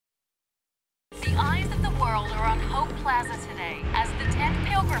stroller on Hope Plaza today as the 10th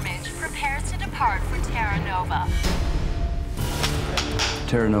pilgrimage prepares to depart for Terra Nova.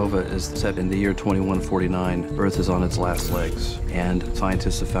 Terra Nova is set in the year 2149. Earth is on its last legs, and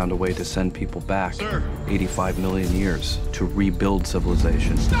scientists have found a way to send people back 85 million years to rebuild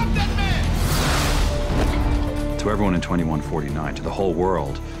civilization. Stop that man! To everyone in 2149, to the whole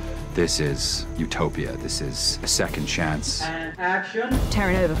world, this is utopia. This is a second chance. And action.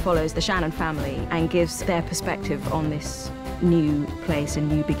 Terra Nova follows the Shannon family and gives their perspective on this new place and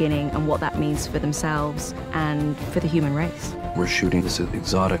new beginning and what that means for themselves and for the human race. We're shooting this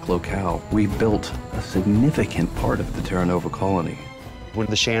exotic locale. We built a significant part of the Terra Nova colony. When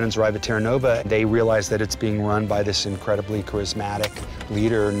the Shannons arrive at Terra Nova, they realize that it's being run by this incredibly charismatic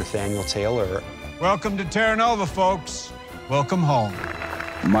leader, Nathaniel Taylor. Welcome to Terra Nova, folks. Welcome home.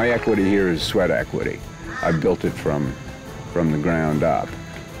 My equity here is sweat equity. I built it from the ground up,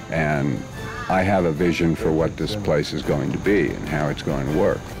 and I have a vision for what this place is going to be and how it's going to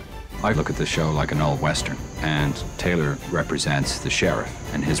work. I look at the show like an old Western, and Taylor represents the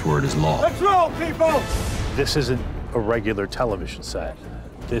sheriff, and his word is law. Let's roll, people! This isn't a regular television set.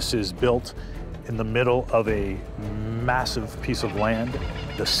 This is built in the middle of a massive piece of land.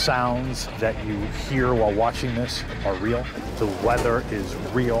 The sounds that you hear while watching this are real. The weather is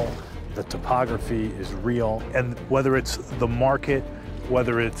real. The topography is real. And whether it's the market,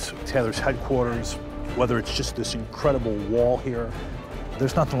 whether it's Taylor's headquarters, whether it's just this incredible wall here,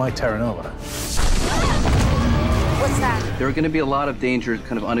 there's nothing like Terra Nova. What's that? There are going to be a lot of dangers,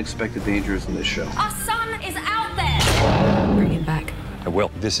 kind of unexpected dangers in this show. Our sun is out there! Bring it back. I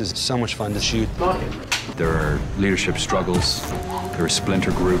will. This is so much fun to shoot. There are leadership struggles. There are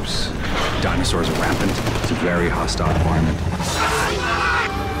splinter groups. Dinosaurs are rampant. It's a very hostile environment.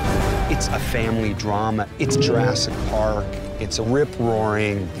 It's a family drama. It's Jurassic Park. It's a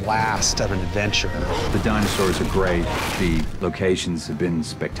rip-roaring blast of an adventure. The dinosaurs are great. The locations have been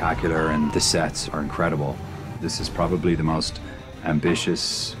spectacular, and the sets are incredible. This is probably the most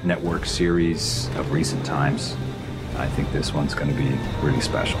ambitious network series of recent times. I think this one's going to be really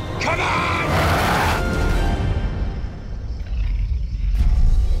special. Come on!